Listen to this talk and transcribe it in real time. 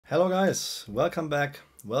Hello guys, welcome back,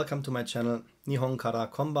 welcome to my channel, Nihon kara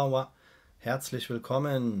konbanwa, herzlich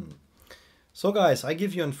willkommen. So guys, I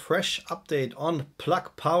give you a fresh update on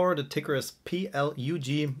Plug Power, the ticker is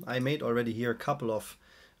PLUG. I made already here a couple of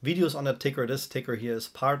videos on that ticker. This ticker here is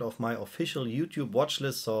part of my official YouTube watch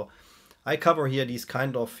list, so I cover here these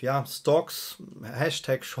kind of stocks,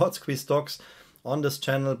 hashtag short squeeze stocks on this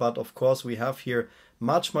channel, but of course we have here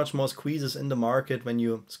much more squeezes in the market. When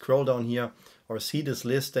you scroll down here or see this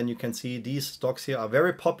list, then you can see these stocks here are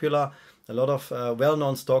very popular, a lot of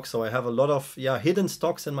well-known stocks. So I have a lot of hidden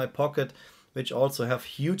stocks in my pocket which also have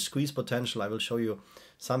huge squeeze potential. I will show you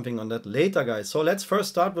something on that later, guys. So let's first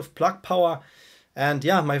start with Plug Power. And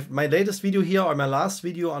my latest video here, or my last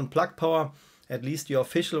video on Plug Power, at least the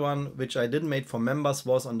official one, which I didn't make for members,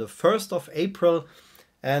 was on the 1st of April.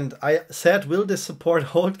 And I said, will this support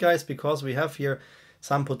hold, guys? Because we have here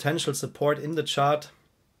some potential support in the chart.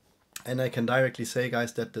 And I can directly say,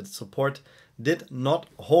 guys, that the support did not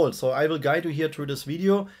hold. So I will guide you here through this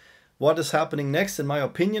video. What is happening next, in my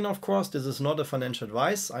opinion, of course, this is not a financial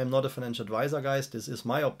advice. I'm not a financial advisor, guys. This is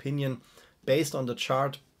my opinion based on the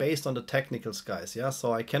chart, based on the technicals, guys.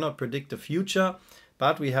 So I cannot predict the future,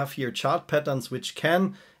 but we have here chart patterns which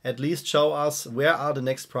can at least show us where are the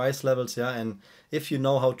next price levels. And if you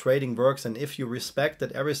know how trading works, and if you respect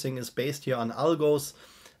that everything is based here on algos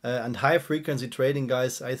and high frequency trading,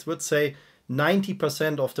 guys, I would say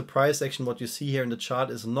 90% of the price action what you see here in the chart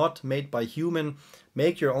is not made by human.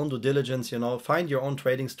 Make your own due diligence, find your own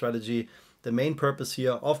trading strategy. The main purpose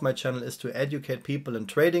here of my channel is to educate people in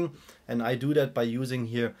trading, and I do that by using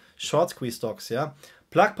here short squeeze stocks.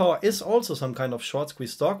 Plug Power is also some kind of short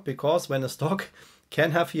squeeze stock, because when a stock can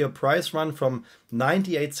have here a price run from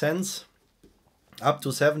 98 cents up to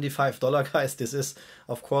 $75, guys, this is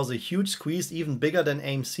of course a huge squeeze, even bigger than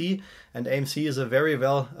AMC. And AMC is a very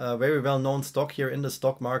well known stock here in the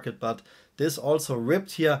stock market, but this also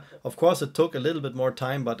ripped here. Of course it took a little bit more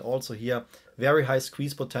time, but also here very high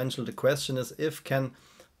squeeze potential. The question is, if can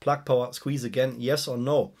Plug Power squeeze again, yes or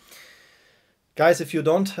no? Guys, if you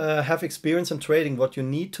don't have experience in trading, what you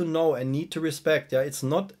need to know and need to respect, it's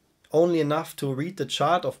not only enough to read the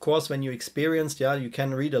chart. Of course, when you experienced, you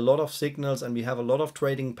can read a lot of signals, and we have a lot of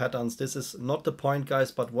trading patterns. This is not the point, guys,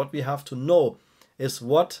 but what we have to know is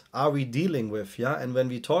what are we dealing with. And when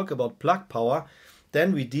we talk about Plug Power,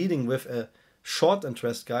 then we're dealing with a short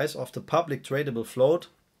interest, guys, of the public tradable float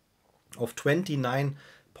of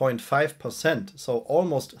 29.5%. So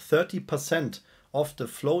almost 30% of the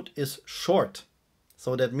float is short.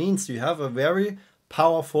 So that means you have a very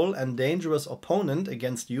powerful and dangerous opponent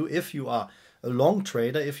against you if you are a long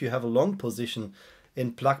trader, if you have a long position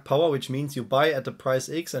in Plug Power, which means you buy at the price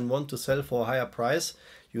X and want to sell for a higher price.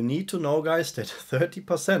 You need to know, guys, that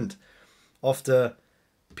 30% of the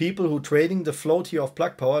people who trading the float here of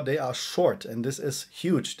Plug Power, they are short, and this is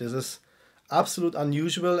huge. This is absolute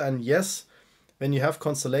unusual. And yes, when you have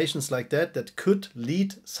constellations like that, that could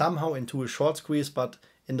lead somehow into a short squeeze, but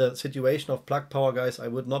in the situation of Plug Power, guys, I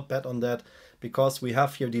would not bet on that, because we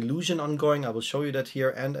have here delusion ongoing. I will show you that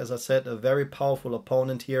here. And as I said, a very powerful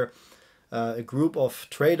opponent here, a group of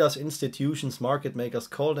traders, institutions, market makers,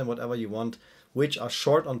 call them whatever you want, which are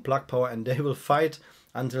short on Plug Power, and they will fight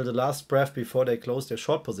until the last breath before they close their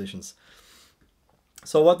short positions.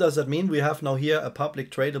 So what does that mean? We have now here a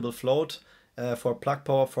public tradable float for Plug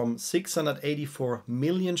Power from 684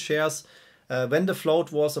 million shares. When the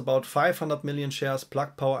float was about 500 million shares,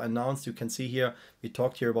 Plug Power announced, you can see here, we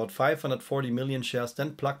talked here about 540 million shares.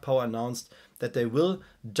 Then Plug Power announced that they will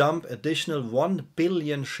dump additional 1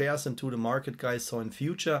 billion shares into the market, guys. So in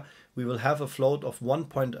future, we will have a float of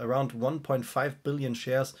around 1.5 billion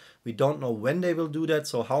shares. We don't know when they will do that.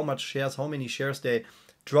 So how many shares they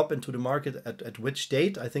drop into the market at which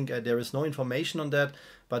date. I think there is no information on that,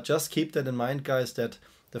 but just keep that in mind, guys, that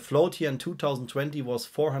the float here in 2020 was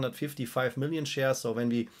 455 million shares. So when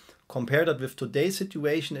we compare that with today's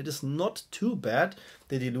situation, it is not too bad,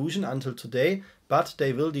 the dilution until today, but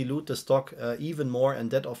they will dilute the stock even more.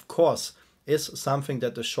 And that, of course, is something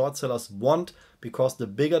that the short sellers want, because the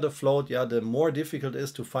bigger the float, the more difficult it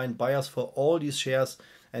is to find buyers for all these shares,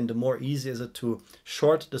 and the more easy is it to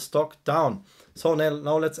short the stock down. So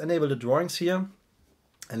now let's enable the drawings here,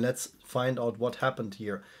 and let's find out what happened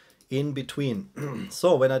here in between.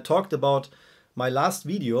 So when I talked about my last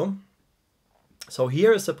video, so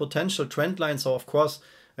here is a potential trend line. So of course,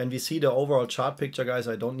 when we see the overall chart picture, guys,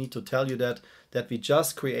 I don't need to tell you that we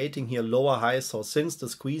just creating here lower highs. So since the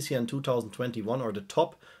squeeze here in 2021, or the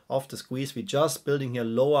top of the squeeze, we just building here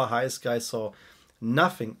lower highs, guys. So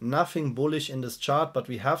nothing bullish in this chart, but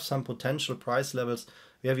we have some potential price levels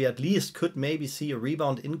where we at least could maybe see a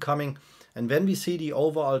rebound incoming. And when we see the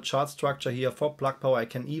overall chart structure here for Plug Power, I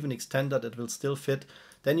can even extend that, it will still fit.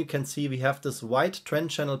 Then you can see we have this white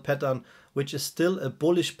trend channel pattern, which is still a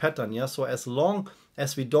bullish pattern. Yeah, so as long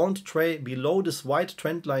as we don't trade below this white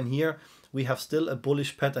trend line here, we have still a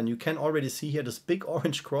bullish pattern. You can already see here this big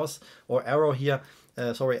orange cross or arrow here,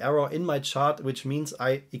 arrow in my chart, which means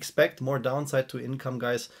I expect more downside to income,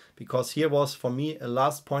 guys, because here was for me a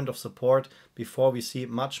last point of support before we see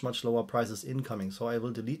much lower prices incoming. So I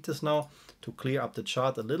will delete this now to clear up the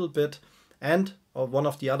chart a little bit. And one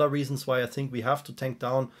of the other reasons why I think we have to tank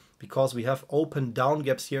down, because we have open down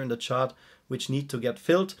gaps here in the chart which need to get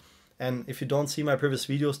filled. And if you don't see my previous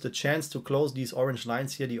videos, the chance to close these orange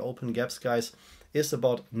lines here, the open gaps, guys, is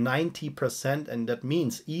about 90%. And that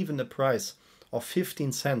means even the price of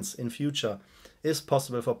 15 cents in future is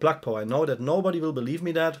possible for Plug Power. I know that nobody will believe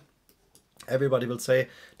me that. Everybody will say,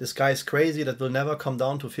 this guy is crazy, that will never come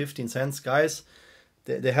down to 15 cents. Guys,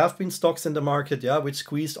 there have been stocks in the market, yeah, which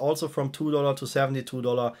squeezed also from $2 to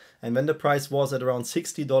 $72. And when the price was at around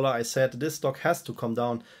 $60, I said this stock has to come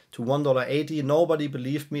down to $1.80. Nobody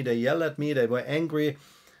believed me. They yelled at me. They were angry.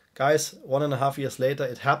 Guys, 1.5 years later,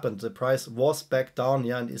 it happened. The price was back down,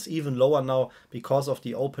 yeah, and is even lower now because of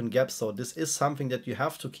the open gap. So this is something that you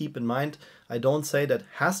have to keep in mind. I don't say that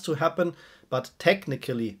has to happen, but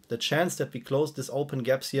technically the chance that we close this open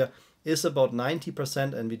gaps here is about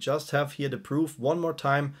 90%, and we just have here the proof one more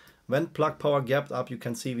time. When Plug Power gapped up, you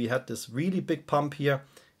can see we had this really big pump here.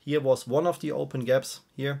 Here was one of the open gaps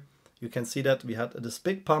here. You can see that we had this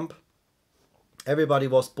big pump. Everybody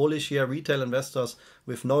was bullish here, retail investors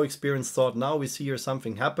with no experience thought, now we see here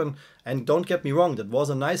something happen. And don't get me wrong, that was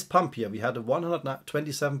a nice pump here. We had a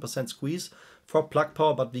 127% squeeze for Plug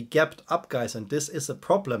Power, but we gapped up, guys, and this is a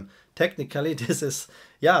problem. Technically, this is,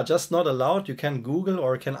 yeah, just not allowed. You can Google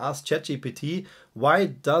or can ask ChatGPT, why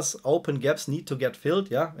does open gaps need to get filled?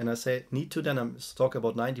 Yeah, and I say need to, then I'm talking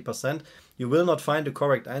about 90%. You will not find the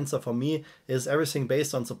correct answer. For me, is everything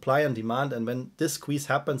based on supply and demand, and when this squeeze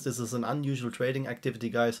happens, this is an unusual trading activity,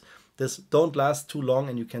 guys. This don't last too long,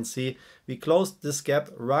 and you can see we closed this gap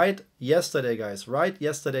right yesterday, guys, right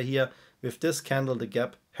yesterday here. With this candle, the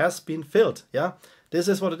gap has been filled. Yeah, this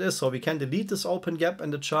is what it is. So we can delete this open gap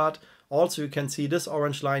in the chart. Also, you can see this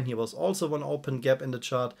orange line here was also one open gap in the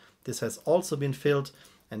chart. This has also been filled.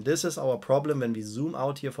 And this is our problem when we zoom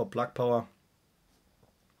out here for Plug Power.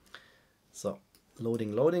 So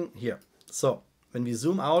loading here. So when we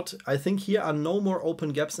zoom out, I think here are no more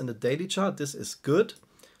open gaps in the daily chart. This is good.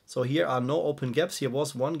 So here are no open gaps. Here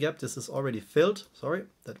was one gap. This is already filled. Sorry,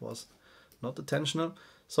 that was not intentional.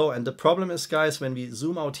 So, and the problem is, guys, when we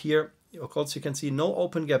zoom out here, of course, you can see no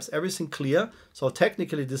open gaps, everything clear. So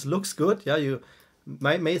technically this looks good. Yeah, you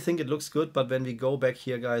may think it looks good, but when we go back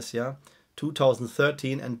here, guys, yeah,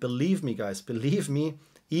 2013, and believe me, guys, believe me,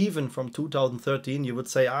 even from 2013, you would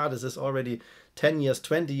say, this is already 10 years,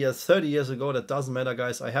 20 years, 30 years ago. That doesn't matter,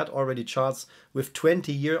 guys. I had already charts with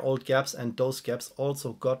 20-year-old gaps, and those gaps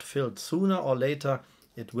also got filled. Sooner or later,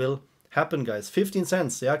 it will happen, guys. 15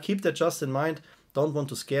 cents, yeah, keep that just in mind. Don't want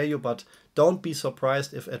to scare you, but don't be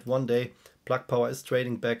surprised if at one day Plug Power is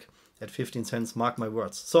trading back at 15 cents, mark my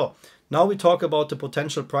words. So now we talk about the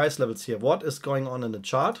potential price levels here. What is going on in the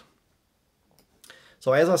chart?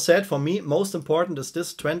 So as I said, for me, most important is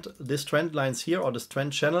this trend lines here, or this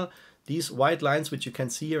trend channel, these white lines which you can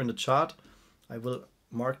see here in the chart. I will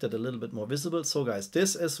mark that a little bit more visible. So guys,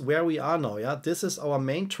 this is where we are now. Yeah, this is our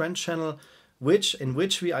main trend channel, in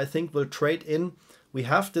which we, I think, will trade in. We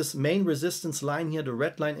have this main resistance line here, the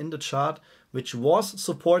red line in the chart, which was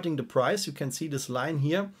supporting the price. You can see this line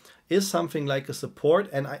here is something like a support,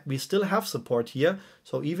 and we still have support here.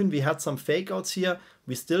 So even we had some fake outs here,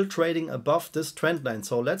 we're still trading above this trend line.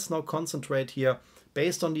 So let's now concentrate here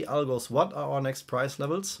based on the algos. What are our next price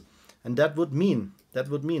levels? And that would mean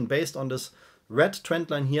based on this red trend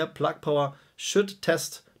line here, Plug Power should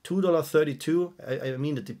test $2.32. I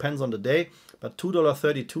mean, it depends on the day, but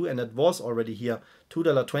 $2.32, and it was already here.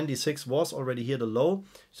 $2.26 was already here the low.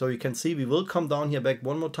 So you can see we will come down here back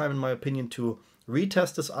one more time, in my opinion, to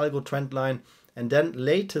retest this algo trend line, and then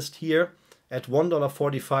latest here at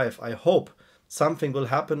 $1.45. I hope something will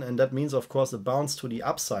happen, and that means, of course, a bounce to the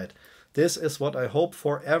upside. This is what I hope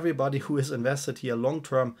for everybody who is invested here long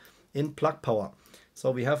term in Plug Power. So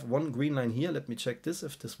we have one green line here. Let me check this,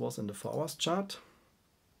 if this was in the 4 hours chart.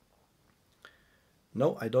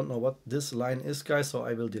 No, I don't know what this line is, guys, so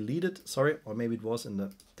I will delete it. Sorry, or maybe it was in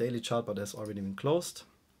the daily chart, but has already been closed.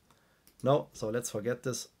 No, so let's forget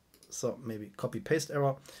this. So maybe copy paste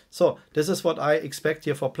error. So this is what I expect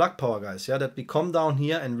here for Plug Power, guys. Yeah, that we come down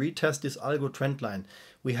here and retest this algo trend line.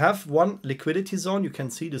 We have one liquidity zone. You can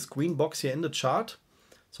see this green box here in the chart.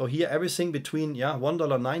 So here everything between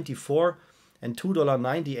 $1.94 and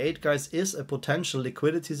 $2.98, guys, is a potential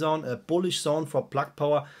liquidity zone, a bullish zone for Plug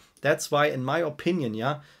Power. That's why, in my opinion,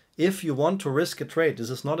 if you want to risk a trade, this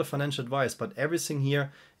is not a financial advice, but everything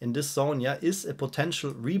here in this zone, is a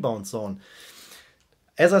potential rebound zone.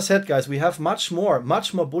 As I said, guys, we have much more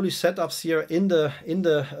bullish setups here in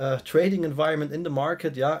the trading environment, in the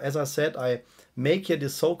market. As I said, I make here the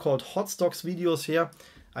so-called hot stocks videos here.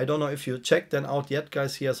 I don't know if you checked them out yet,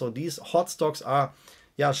 guys, here. So these hot stocks are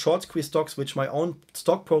short squeeze stocks, which my own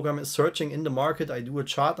stock program is searching in the market. I do a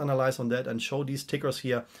chart analysis on that and show these tickers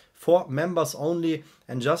here for members only.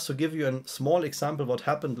 And just to give you a small example what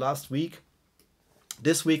happened last week.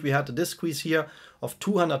 This week we had this squeeze here of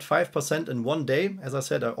 205% in one day. As I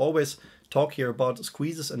said, I always talk here about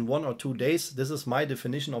squeezes in 1 or 2 days. This is my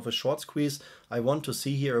definition of a short squeeze. I want to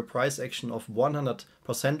see here a price action of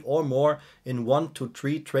 100% or more in 1 to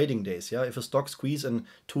 3 trading days. If a stock squeeze in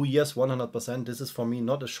 2 years 100%, this is for me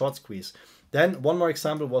not a short squeeze. Then one more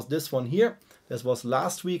example was this one here. This was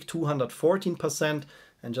last week 214%.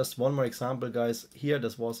 And just one more example, guys, here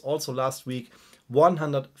this was also last week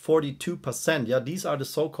 142%. These are the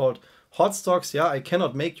so-called hot stocks. I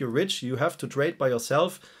cannot make you rich. You have to trade by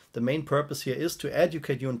yourself. The main purpose here is to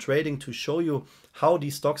educate you in trading, to show you how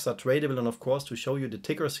these stocks are tradable, and of course to show you the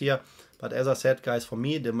tickers here. But as I said, guys, for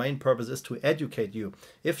me the main purpose is to educate you.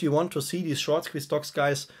 If you want to see these short squeeze stocks,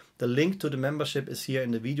 guys, the link to the membership is here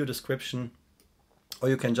in the video description. Or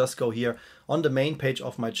you can just go here on the main page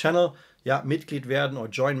of my channel, Mitglied werden or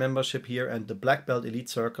join membership here, and the Black Belt Elite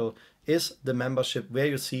Circle is the membership where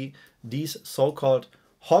you see these so-called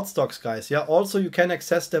hot stocks, guys. Also you can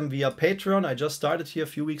access them via Patreon. I just started here a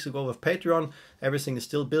few weeks ago with Patreon. Everything is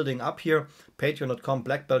still building up here. Patreon.com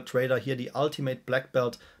Black Belt Trader here, the ultimate Black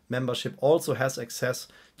Belt membership also has access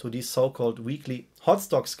to these so-called weekly hot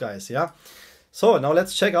stocks, guys. So now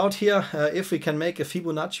let's check out here if we can make a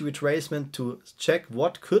Fibonacci retracement to check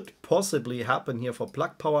what could possibly happen here for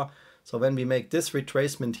Plug Power. So when we make this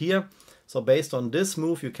retracement here, so based on this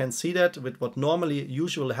move, you can see that with what normally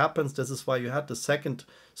usually happens. This is why you had the second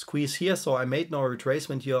squeeze here. So I made now a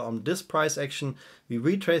retracement here on this price action. We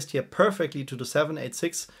retraced here perfectly to the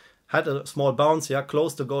 786. Had a small bounce,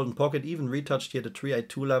 closed the golden pocket, even retouched here the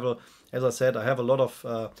 382 level. As I said, I have a lot of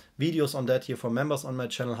videos on that here for members on my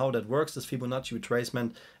channel, how that works, this Fibonacci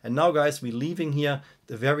retracement. And now, guys, we're leaving here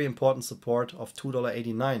the very important support of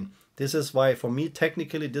 $2.89. This is why, for me,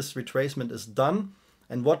 technically, this retracement is done.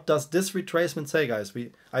 And what does this retracement say, guys?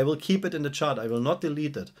 I will keep it in the chart. I will not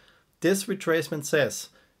delete it. This retracement says,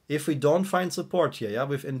 if we don't find support here,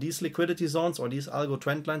 within these liquidity zones or these algo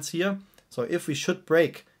trend lines here, so if we should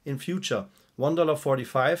break in future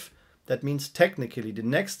 $1.45, that means technically the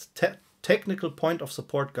next technical point of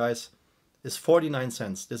support, guys, is 49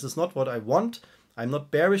 cents. This is not what I want. I'm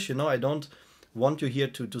not bearish, I don't want you here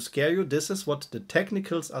to scare you. This is what the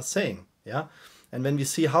technicals are saying. And when we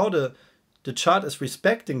see how the chart is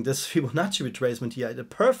respecting this Fibonacci retracement here, the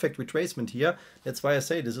perfect retracement here, that's why I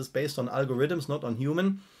say this is based on algorithms, not on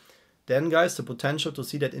human. Then, guys, the potential to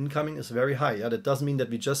see that incoming is very high. That doesn't mean that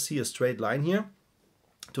we just see a straight line here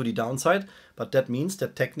to the downside, but that means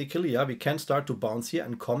that technically, we can start to bounce here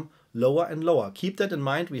and come lower and lower. Keep that in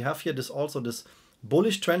mind. We have here this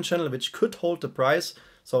bullish trend channel which could hold the price.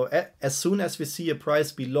 So as soon as we see a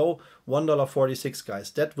price below $1.46,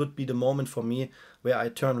 guys, that would be the moment for me where I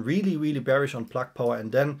turn really, really bearish on Plug Power.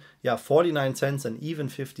 And then, 49 cents and even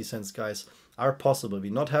 50 cents, guys, are possible. We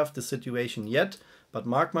not have the situation yet, but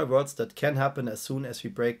mark my words, that can happen as soon as we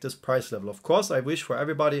break this price level. Of course, I wish for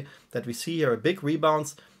everybody that we see here a big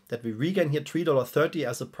rebound, that we regain here $3.30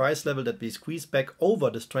 as a price level, that we squeeze back over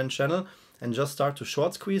this trend channel and just start to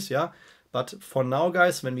short squeeze, But for now,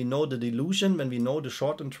 guys, when we know the delusion, when we know the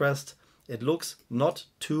short interest, it looks not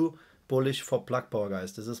too bullish for Plug Power,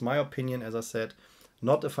 guys. This is my opinion, as I said,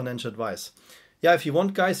 not a financial advice. If you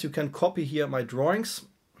want, guys, you can copy here my drawings.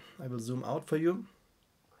 I will zoom out for you.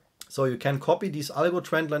 So you can copy these algo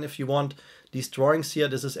trend line if you want. These drawings here,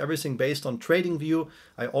 this is everything based on Tradingview.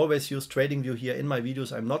 I always use Tradingview here in my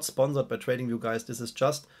videos. I'm not sponsored by Tradingview, guys. This is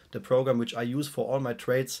just the program which I use for all my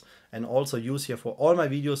trades and also use here for all my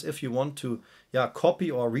videos. If you want to copy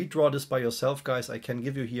or redraw this by yourself, guys, I can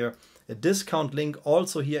give you here a discount link.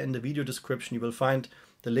 Also here in the video description, you will find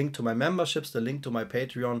the link to my memberships, the link to my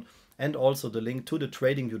Patreon, and also the link to the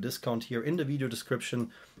Tradingview discount here in the video description.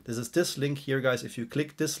 This is this link here, guys. If you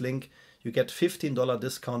click this link, you get $15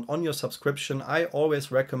 discount on your subscription. I always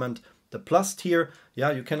recommend the plus tier.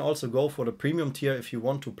 You can also go for the premium tier if you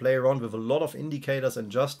want to play around with a lot of indicators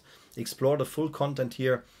and just explore the full content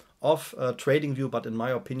here of Tradingview. But in my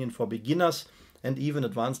opinion, for beginners, and even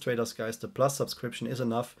advanced traders, guys, the Plus subscription is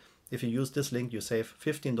enough. If you use this link, you save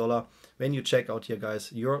 $15 when you check out here,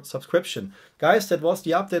 guys, your subscription. Guys, that was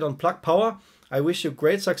the update on Plug Power. I wish you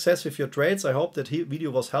great success with your trades. I hope that video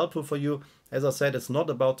was helpful for you. As I said, it's not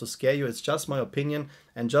about to scare you. It's just my opinion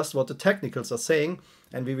and just what the technicals are saying.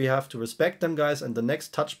 And we have to respect them, guys. And the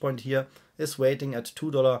next touch point here is waiting at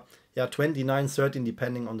 $2, yeah, 29.13,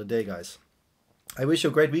 depending on the day, guys. I wish you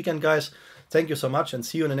a great weekend, guys. Thank you so much and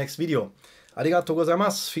see you in the next video. Arigatou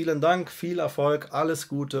gozaimasu. Vielen Dank, viel Erfolg, alles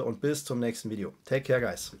Gute und bis zum nächsten Video. Take care,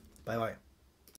 guys. Bye, bye.